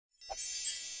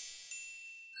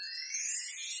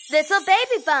Little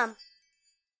baby bump.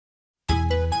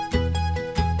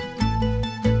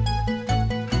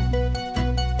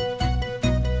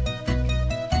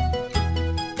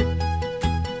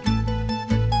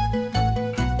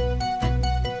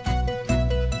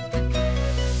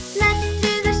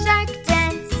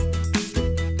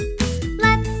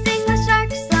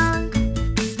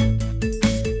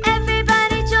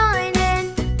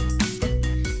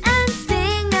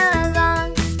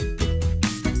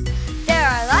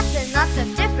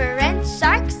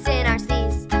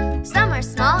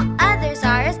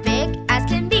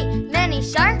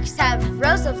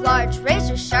 Of large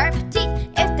razor-sharp teeth.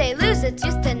 If they lose a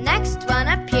tooth, the next one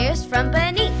appears from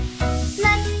beneath.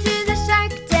 Let's do the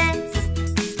shark dance.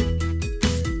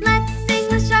 Let's sing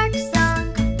the shark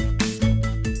song.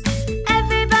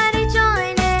 Everybody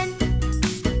join in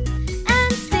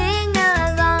and sing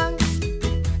along.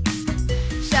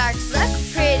 Sharks look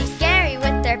pretty scary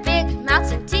with their big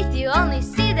mouths and teeth. You only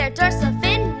see their dorsal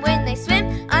fin when they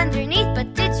swim underneath.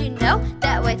 But did you know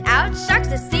that without sharks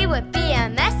the sea would be a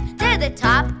mess? The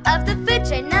top of the food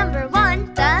chain, number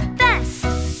one, the best.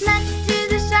 Let's do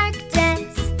the shark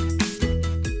dance.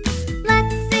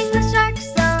 Let's sing the shark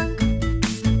song.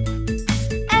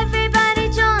 Everybody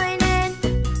join in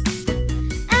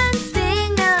and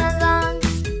sing along.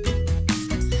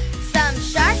 Some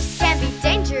sharks can be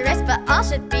dangerous, but all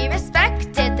should be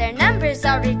respected. Their numbers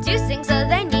are reducing, so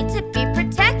they need to be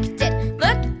protected.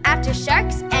 Look after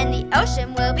sharks and the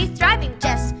ocean will be thriving.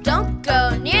 Just don't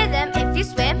go near them if you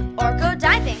swim or go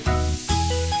diving.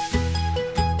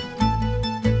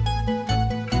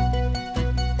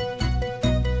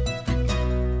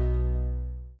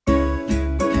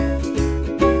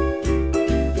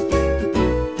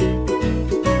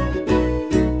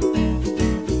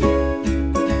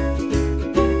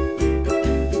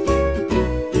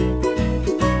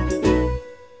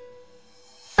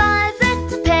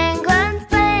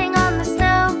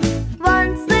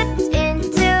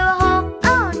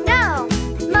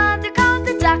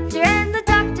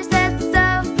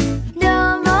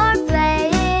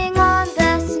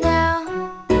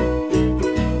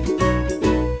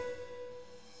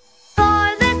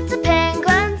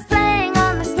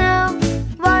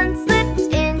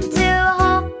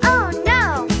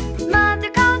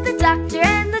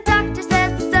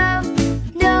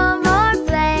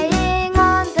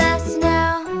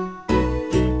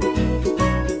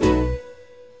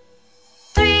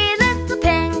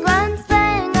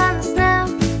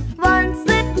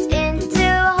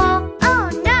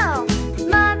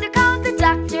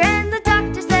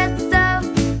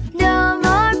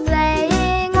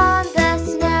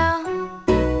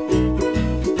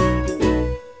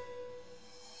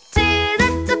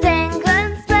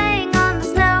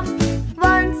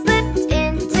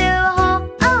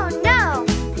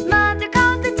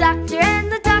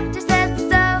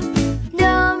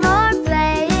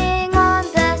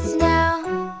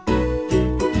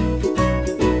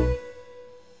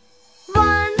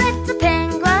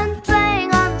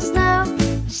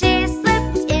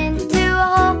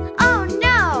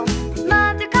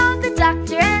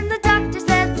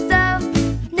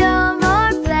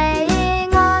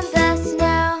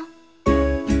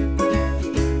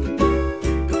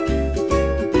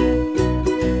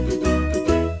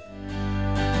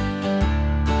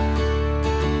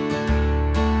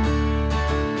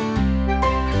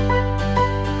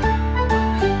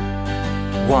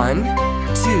 One,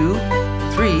 two,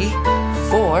 three,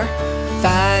 four.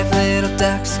 5 little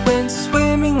ducks went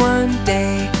swimming one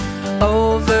day,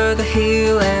 over the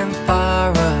hill and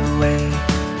far away.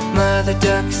 Mother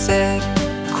duck said,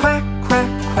 quack, quack,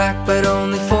 quack, but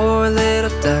only 4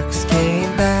 little ducks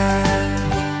came back.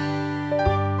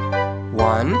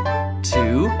 1,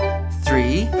 2,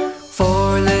 3,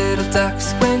 4 little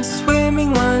ducks went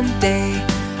swimming one day,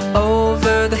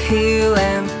 over the hill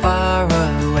and far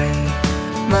away.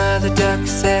 Mother duck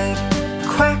said,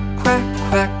 quack, quack,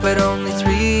 quack, but only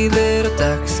 3 little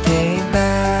ducks came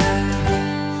back.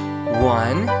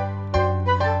 1,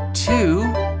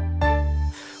 2,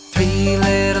 3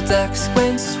 little ducks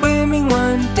went swimming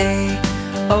one day,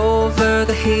 over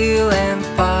the hill and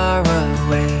far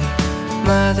away.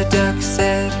 Mother duck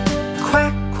said,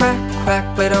 quack, quack, quack,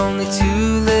 but only 2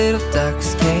 little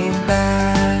ducks came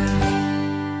back.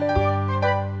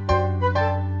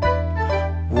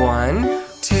 1,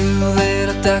 2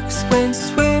 little ducks went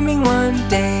swimming one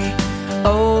day,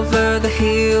 over the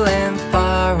hill and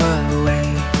far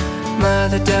away.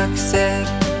 Mother duck said,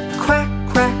 quack,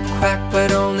 quack, quack,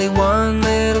 but only 1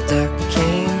 little duck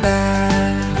came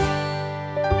back.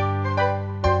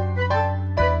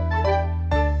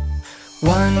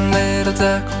 1 little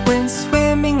duck went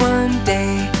swimming one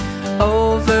day,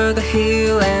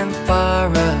 hill and far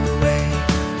away.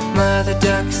 Mother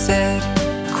duck said,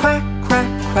 quack, quack,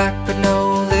 quack, but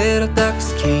no little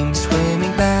ducks came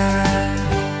swimming back.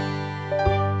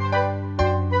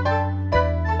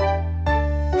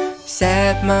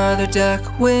 Sad mother duck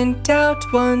went out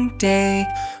one day,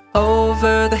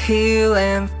 over the hill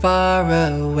and far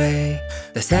away.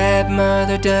 The sad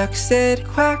mother duck said,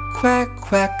 quack, quack,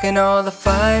 quack, and all the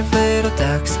 5 little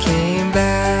ducks came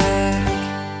back.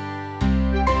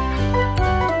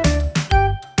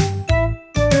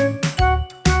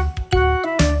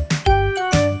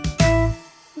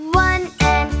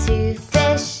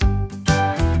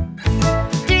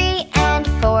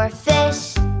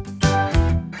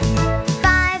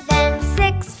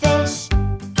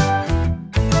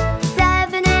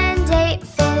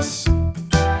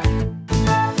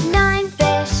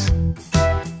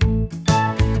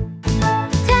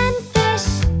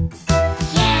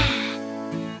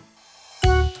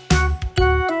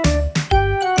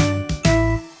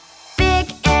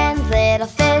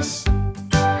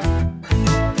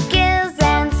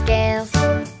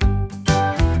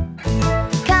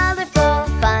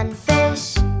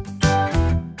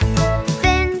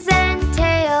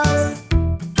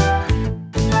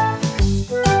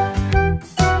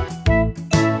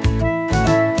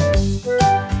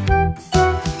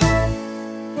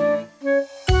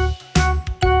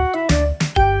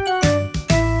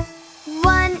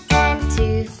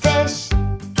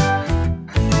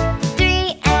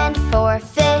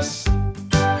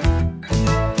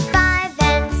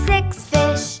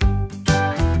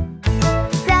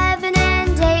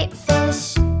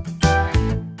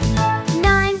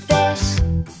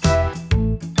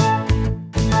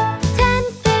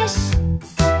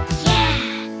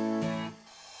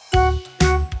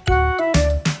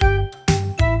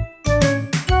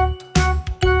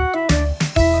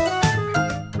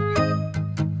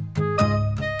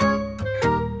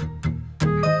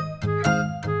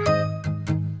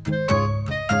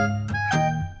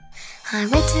 I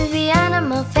went to the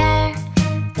animal fair.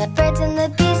 The birds and the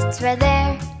beasts were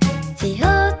there. The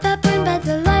old baboon by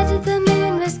the light of the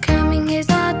moon was combing his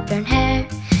auburn hair.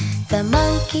 The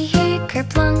monkey he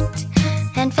kerplunked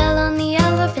and fell on the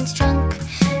elephant's trunk.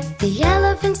 The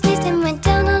elephant sneezed and went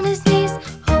down on his knees.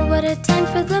 Oh, what a time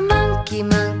for the monkey,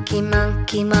 monkey,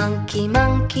 monkey, monkey,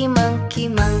 monkey, monkey,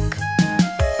 monk.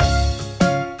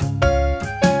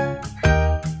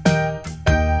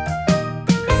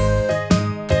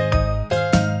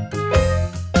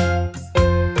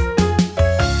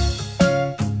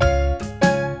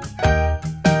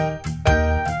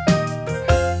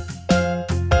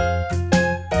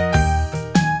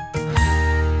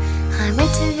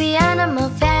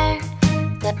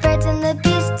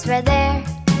 Were there.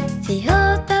 The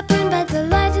old baboon by the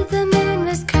light of the moon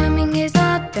was combing his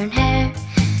auburn hair.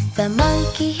 The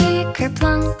monkey he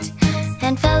kerplunked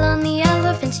and fell on the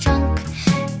elephant's trunk.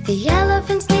 The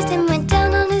elephant sneezed and went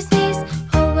down on his knees.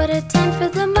 Oh, what a time for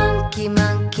the monkey,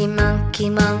 monkey, monkey,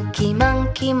 monkey,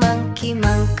 monkey, monkey,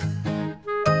 monk.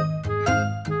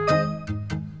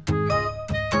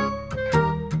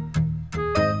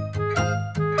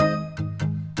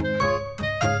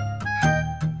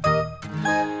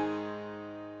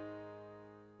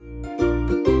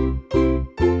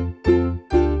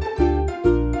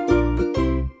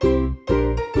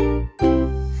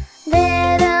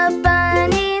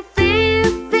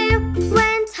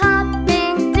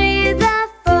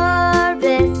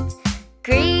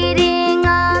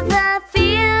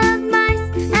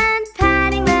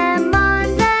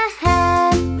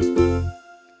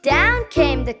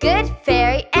 The good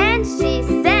fairy and she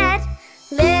said,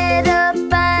 little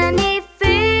bunny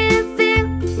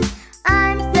foo-foo,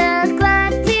 I'm so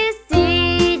glad to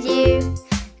see you.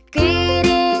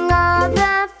 Greeting all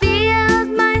the field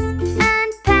mice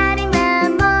and patting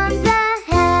them on the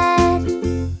head.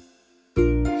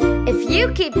 If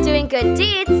you keep doing good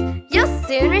deeds, you'll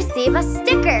soon receive a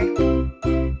sticker.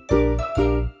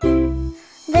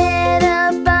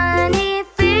 Little bunny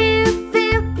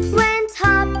foo-foo went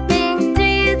hopping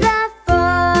through the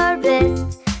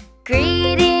forest,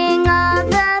 greeting all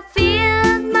the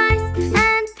field mice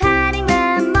and patting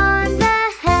them on the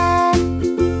head.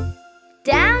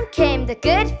 Down came the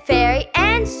good fairy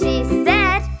and she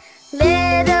said,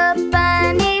 little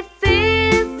bunny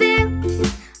foo-foo,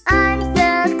 I'm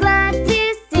so glad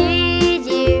to see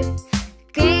you.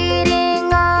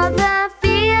 Greeting all the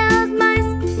field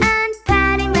mice and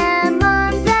patting them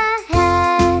on the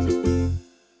head.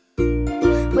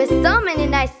 With so many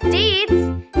nice deeds,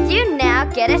 you now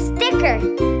get a sticker.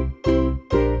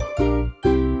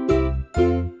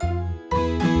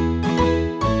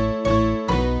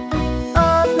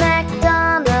 Old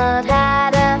MacDonald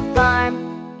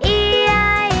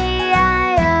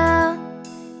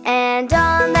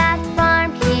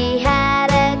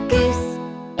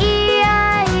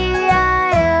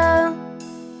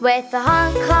With a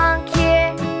honk honk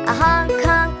here, a honk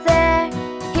honk there,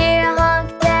 here a honk,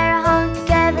 there a honk,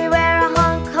 everywhere a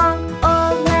honk honk.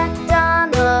 Old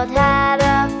MacDonald had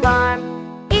a farm,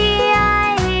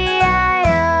 E-I-E-I-O.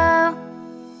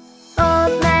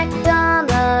 Old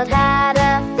MacDonald had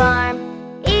a farm,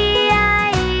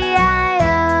 E-I-E-I-O.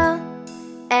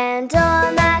 And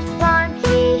on that farm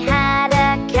he had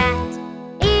a cat,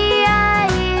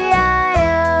 E-I-E-I-O.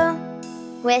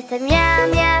 With a meow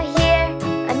meow here,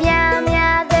 a meow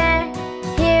meow there,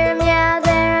 here a meow,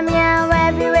 there a meow,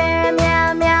 everywhere a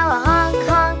meow meow. A honk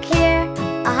honk here,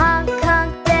 a honk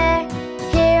honk there,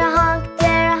 here a honk,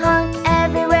 there a honk,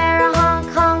 everywhere a honk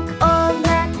honk. Old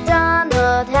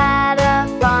MacDonald had a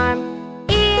farm,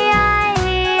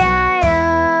 E-I-E-I-O.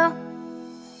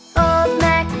 Old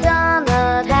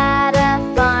MacDonald had a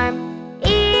farm,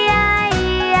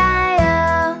 E-I-E-I-O.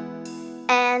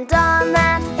 And on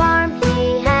that farm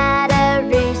he had a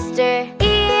rooster,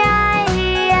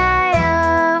 E-I-E-I-O.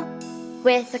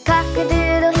 With a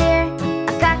cock-a-doodle here,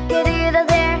 a cock-a-doodle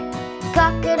there,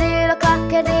 cock-a-doodle,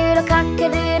 cock-a-doodle,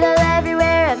 cock-a-doodle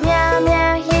everywhere. A meow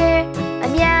meow here, a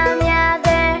meow meow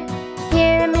there,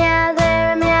 here a meow,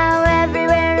 there a meow,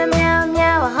 everywhere a meow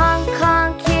meow. A honk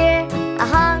honk here, a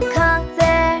honk honk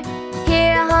there,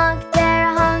 here a honk, there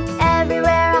a honk,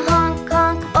 everywhere a honk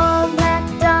honk. Old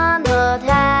MacDonald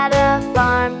had a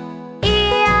farm,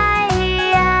 E-I-E-I-O.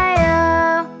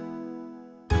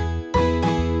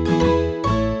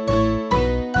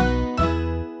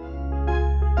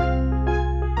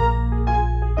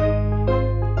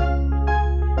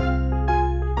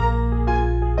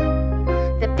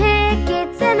 The pig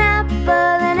eats an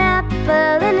apple, an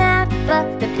apple, an apple.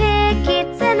 The pig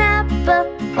eats an apple,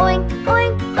 oink,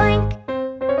 oink, oink.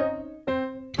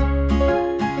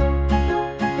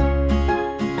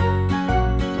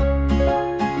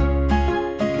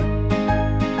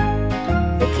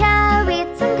 The cow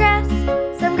eats some grass,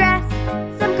 some grass,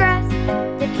 some grass.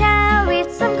 The cow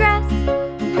eats some grass,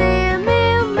 moo,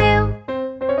 moo, moo.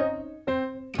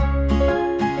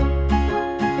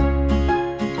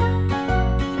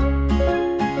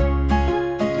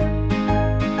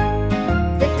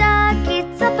 The dog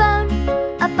eats a bone,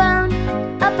 a bone,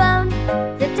 a bone.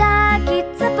 The dog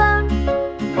eats a bone,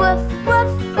 woof,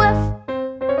 woof, woof.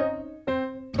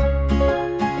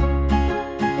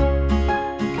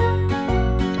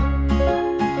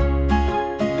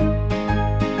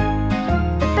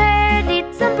 The bird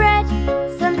eats some bread,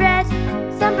 some bread,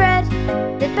 some bread.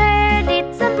 The bird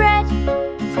eats some bread,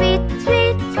 sweet,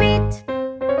 sweet, sweet.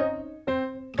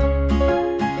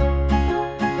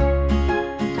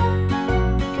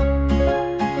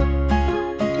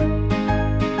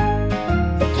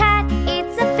 The cat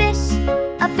eats a fish,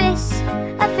 a fish,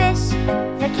 a fish.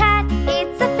 The cat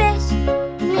eats a fish,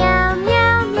 meow,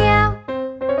 meow, meow.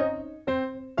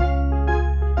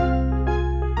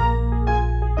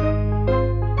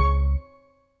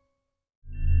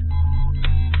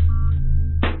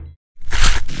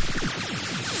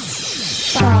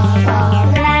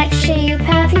 Black sheep,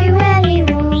 have you any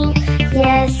wool?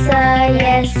 Yes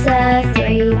sir,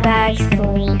 3 bags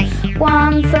full.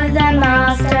 One for the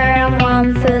master and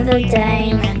one for the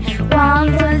dame, and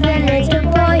one for the little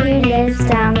boy who lives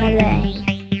down the lane.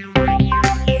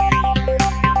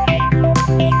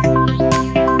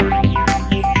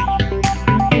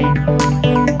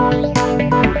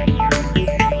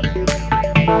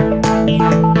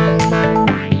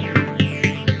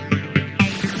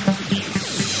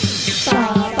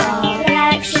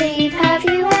 Black sheep, have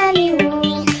you any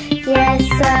wool? Yes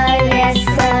sir,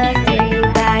 3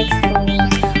 bags full.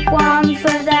 One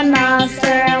for the master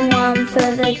and one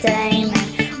for the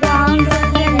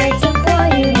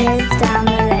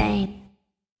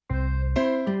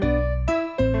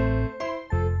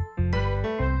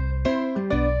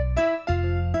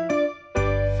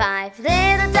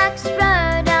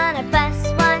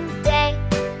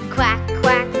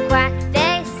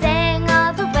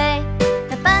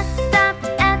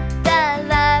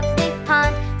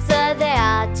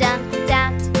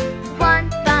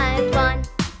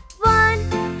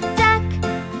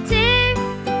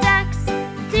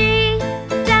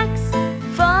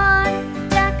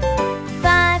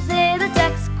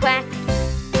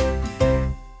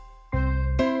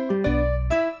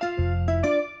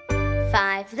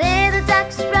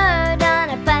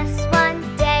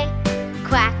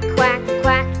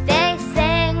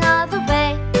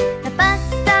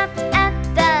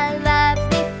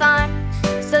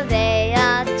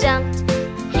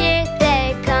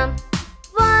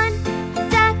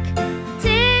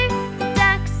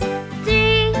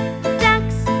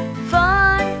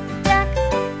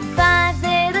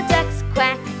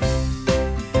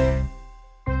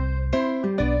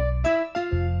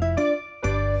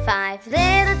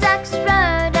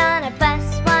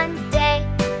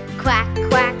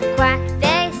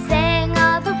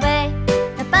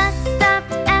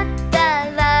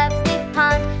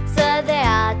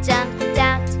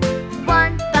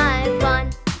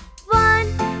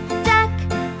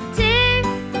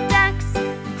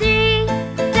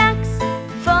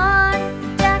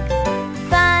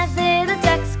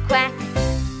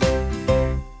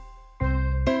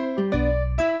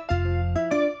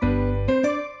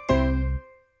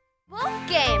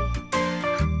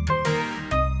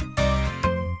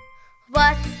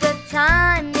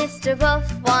Mr.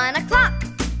 Wolf? 1 o'clock.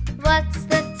 What's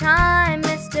the time,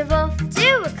 Mr. Wolf?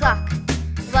 2 o'clock.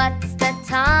 What's the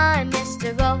time,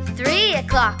 Mr. Wolf? 3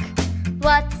 o'clock.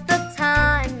 What's the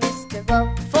time, Mr.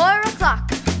 Wolf? 4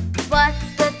 o'clock.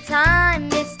 What's the time,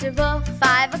 Mr. Wolf?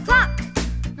 5 o'clock.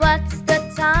 What's the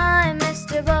time,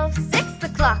 Mr. Wolf? 6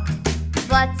 o'clock.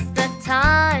 What's the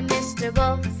time, Mr.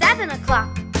 Wolf? 7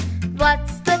 o'clock.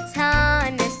 What's the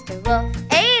time, Mr. Wolf?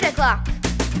 8 o'clock.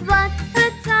 What's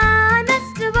the time,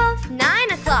 Mr. Wolf?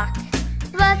 9 o'clock.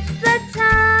 What's the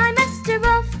time, Mr.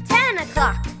 Wolf? 10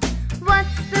 o'clock.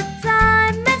 What's the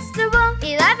time, Mr. Wolf?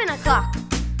 11 o'clock.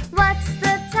 What's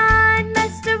the time,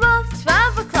 Mr. Wolf?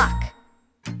 12 o'clock.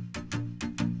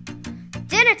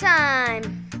 Dinner time.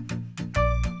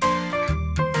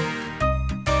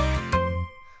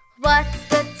 What's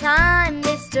the time,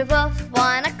 Mr. Wolf?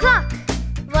 1 o'clock.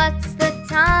 What's the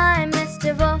time,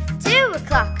 Mr. Wolf? 2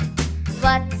 o'clock.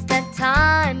 What's the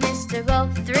time, Mr.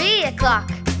 Wolf? 3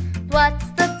 o'clock. What's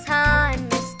the time,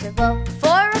 Mr. Wolf?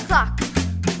 4 o'clock.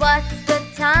 What's the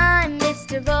time,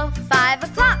 Mr. Wolf? 5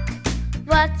 o'clock.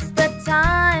 What's the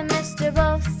time, Mr.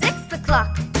 Wolf? 6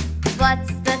 o'clock.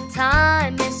 What's the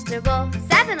time, Mr. Wolf?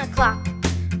 7 o'clock.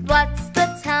 What's the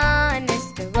time,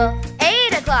 Mr. Wolf?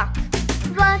 8 o'clock.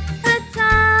 What's the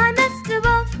time, Mr.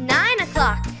 Wolf? 9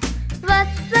 o'clock.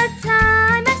 What's the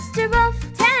time, Mr. Wolf?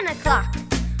 10 o'clock.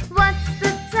 What's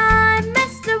the time,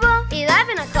 Mr. Wolf?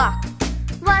 11 o'clock.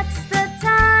 What's the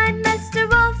time, Mr.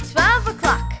 Wolf? 12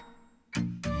 o'clock.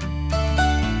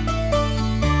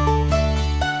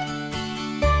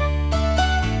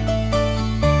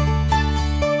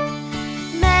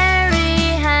 Mary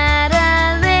had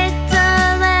a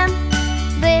little lamb,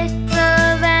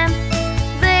 little lamb,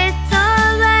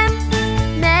 little lamb.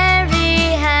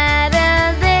 Mary had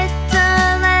a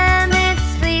little lamb, its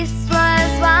fleece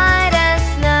was white as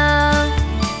snow.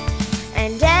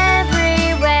 And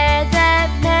everywhere that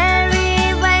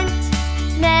Mary went,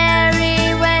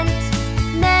 Mary went,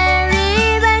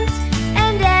 Mary went.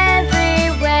 And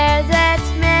everywhere that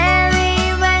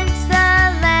Mary went, the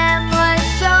lamb was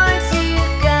sure to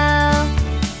go.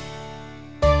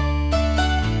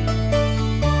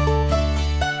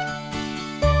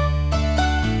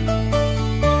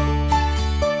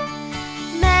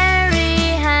 Mary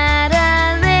had a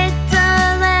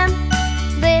little lamb,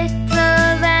 little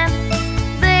lamb,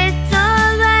 little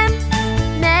lamb.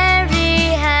 Mary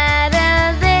had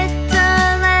a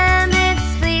little lamb, its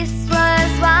fleece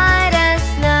was white as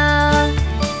snow.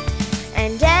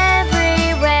 And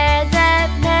everywhere that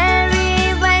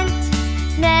Mary went,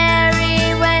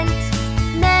 Mary went,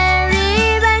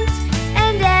 Mary went.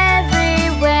 And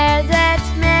everywhere that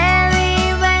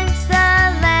Mary went, the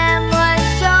lamb was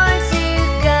sure to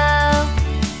go.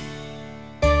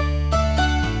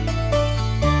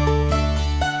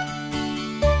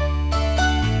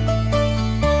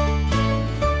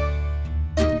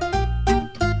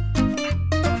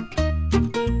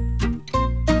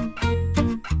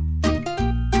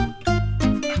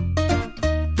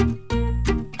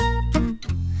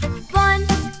 One,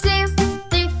 two,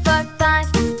 three, four, five.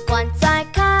 Once I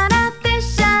caught a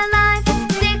fish alive.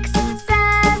 6,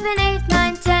 7, 8,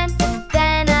 9, 10.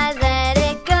 Then I let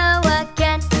it go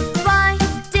again. Why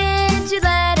did you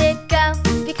let it go?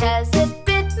 Because it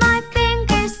bit my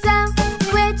finger so.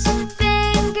 Which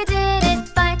finger did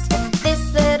it bite?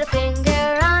 This little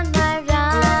finger on my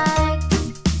right.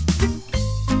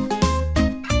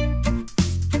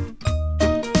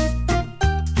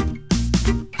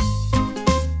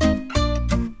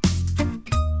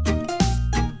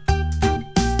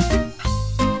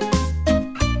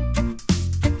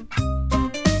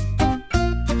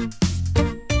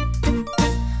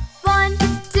 One,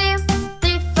 two,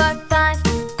 three, four, five.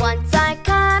 Once I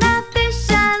caught a fish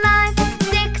alive.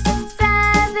 6,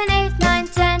 7, 8, 9,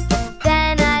 10.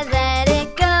 Then I let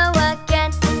it go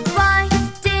again. Why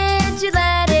did you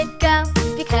let it go?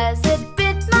 Because it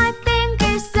bit my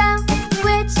finger so.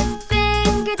 Which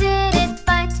finger did it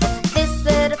bite? This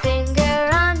little finger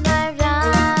on my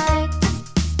right.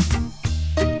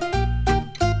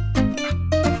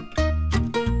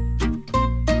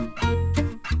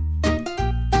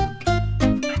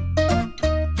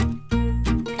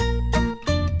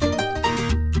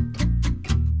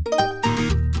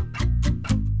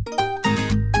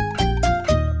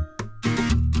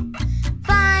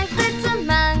 Five little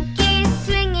monkeys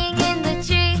swinging in the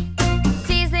tree,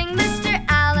 teasing Mr.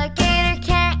 Alligator,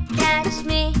 can't catch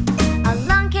me.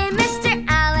 Along came Mr.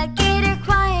 Alligator,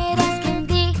 quiet as can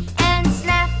be, and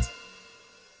snapped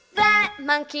that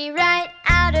monkey right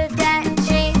out of that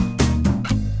tree.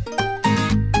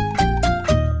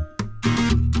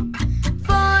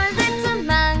 4 little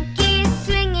monkeys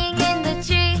swinging in the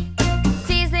tree,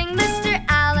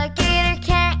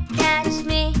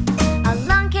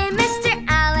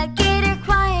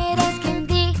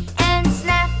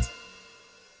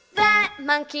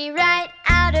 monkey right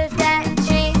out of that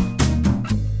tree.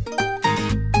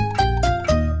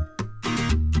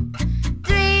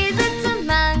 3 little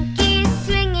monkeys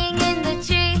swinging in the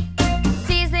tree,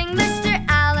 teasing Mr.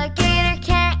 Alligator,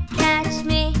 can't catch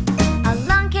me.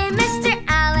 Along came Mr.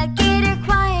 Alligator,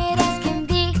 quiet as can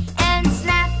be, and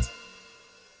snapped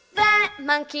that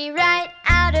monkey right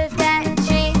out of that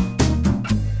tree.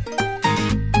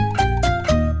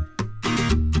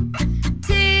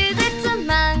 2 little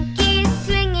monkeys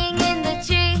swinging in the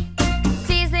tree,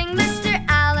 teasing Mr.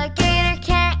 Alligator,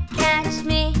 can't catch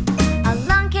me.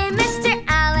 Along came Mr.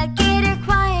 Alligator,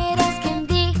 quiet as can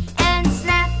be, and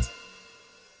snapped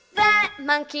that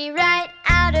monkey right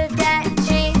out of that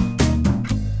tree.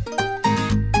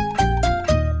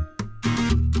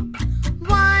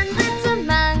 1 little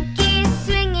monkey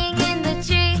swinging in the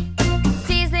tree,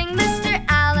 teasing Mr.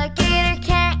 Alligator,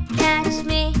 can't catch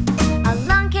me.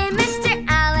 Along came Mr.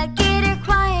 Alligator,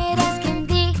 quiet as can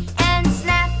be, and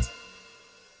snapped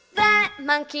that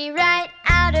monkey right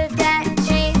out of that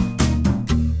tree.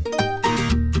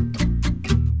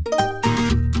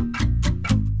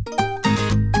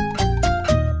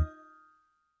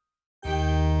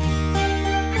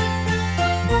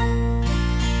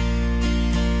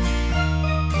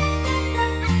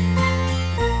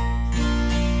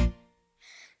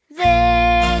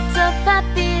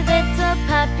 Little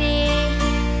puppy,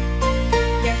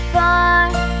 your 4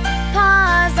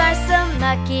 paws are so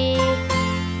mucky.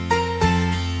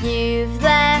 You've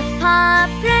left paw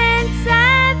prints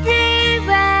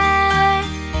everywhere,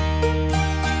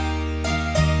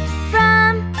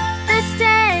 from the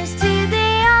stairs to the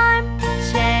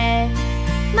armchair.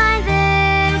 My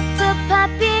little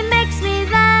puppy makes me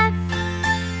laugh.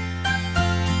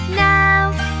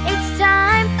 Now it's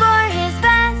time for his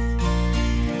bath.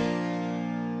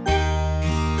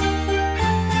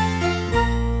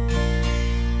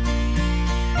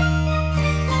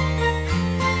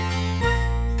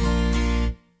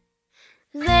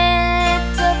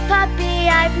 Little puppy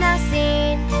I've now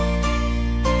seen,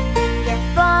 your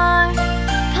 4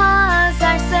 paws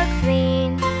are so clean.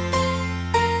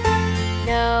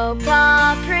 No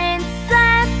paw prints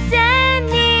left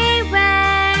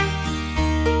anywhere.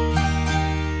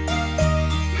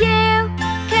 You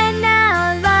can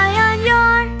now lie on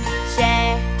your chair.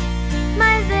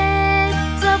 My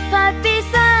little puppy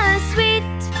so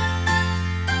sweet.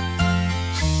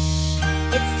 Shh,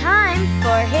 it's time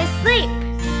for his sleep.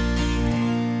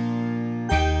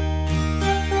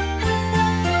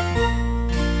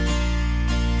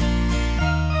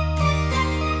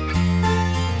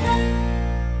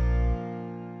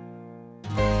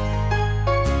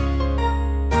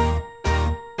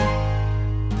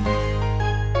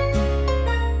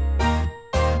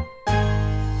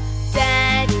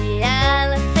 Daddy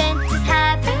Elephant is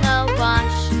having a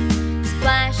wash.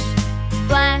 Splash,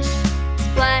 splash,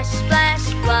 splash, splash,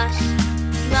 splash.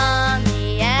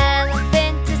 Mommy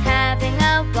Elephant is having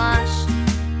a wash.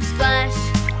 Splash,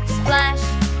 splash,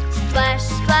 splash,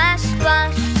 splash,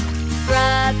 splash.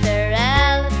 Brother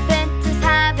Elephant is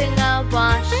having a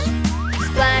wash.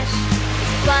 Splash,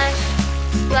 splash,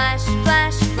 splash,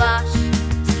 splash, splash.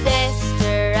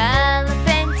 Sister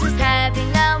Elephant is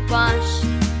having a wash.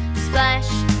 Splash,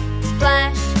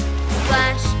 splash,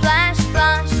 splash, splash,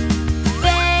 splash.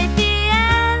 Baby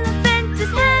Elephant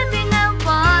is having a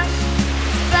wash.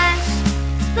 Splash,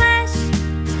 splash,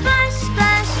 splash,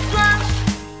 splash, splash.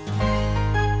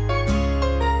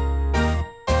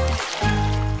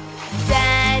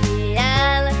 Daddy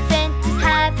Elephant is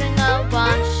having a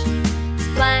wash.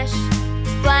 Splash,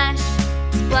 splash,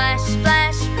 splash,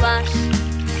 splash, splash.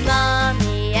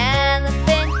 Mommy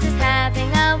Elephant is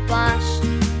having a wash.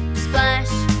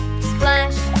 Splash,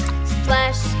 splash,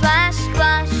 splash, splash,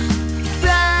 splash.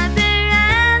 Brother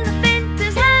Elephant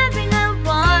is having a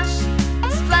wash.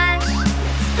 Splash,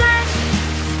 splash,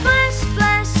 splash,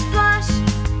 splash, splash.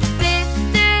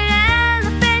 Sister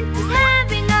Elephant is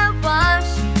having a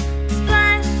wash.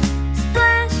 Splash,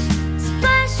 splash,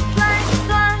 splash, splash,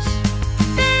 splash.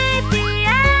 Baby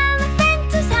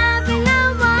Elephant is having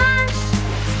a wash.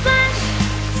 Splash,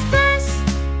 splash,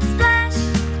 splash,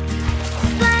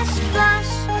 splash,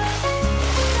 splash.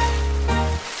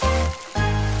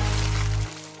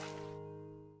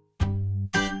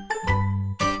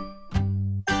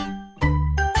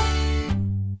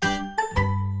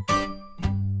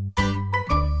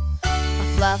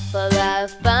 A fluffle of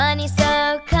bunnies,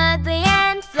 so cuddly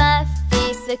and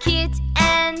fluffy, so cute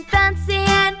and bouncy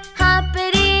and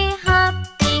hoppity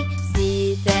hoppy.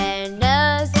 See their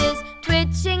noses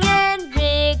twitching and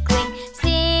wriggling,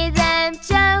 see them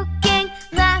joking,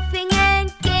 laughing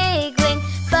and giggling.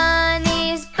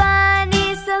 Bunnies,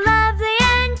 bunnies, so lovely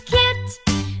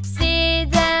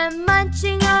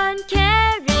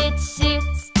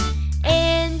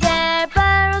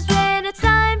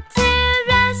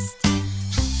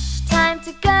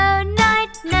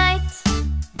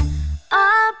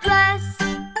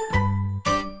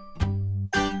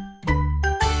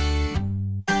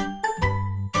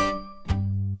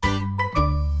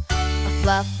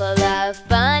Fluff full of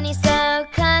bunnies, so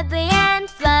cuddly and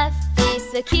fluffy,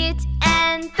 so cute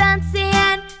and bouncy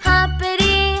and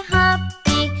hoppity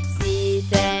hoppy. See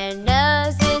their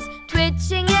noses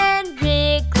twitching and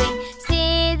wriggling,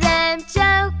 see them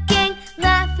joking,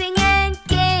 laughing and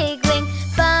giggling.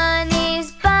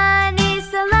 Bunnies, bunnies,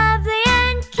 so lovely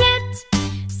and cute.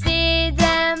 See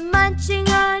them munching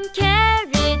on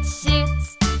carrot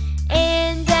shoots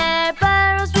in their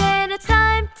burrows when it's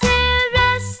time to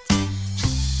rest.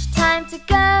 Shh, time to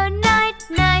go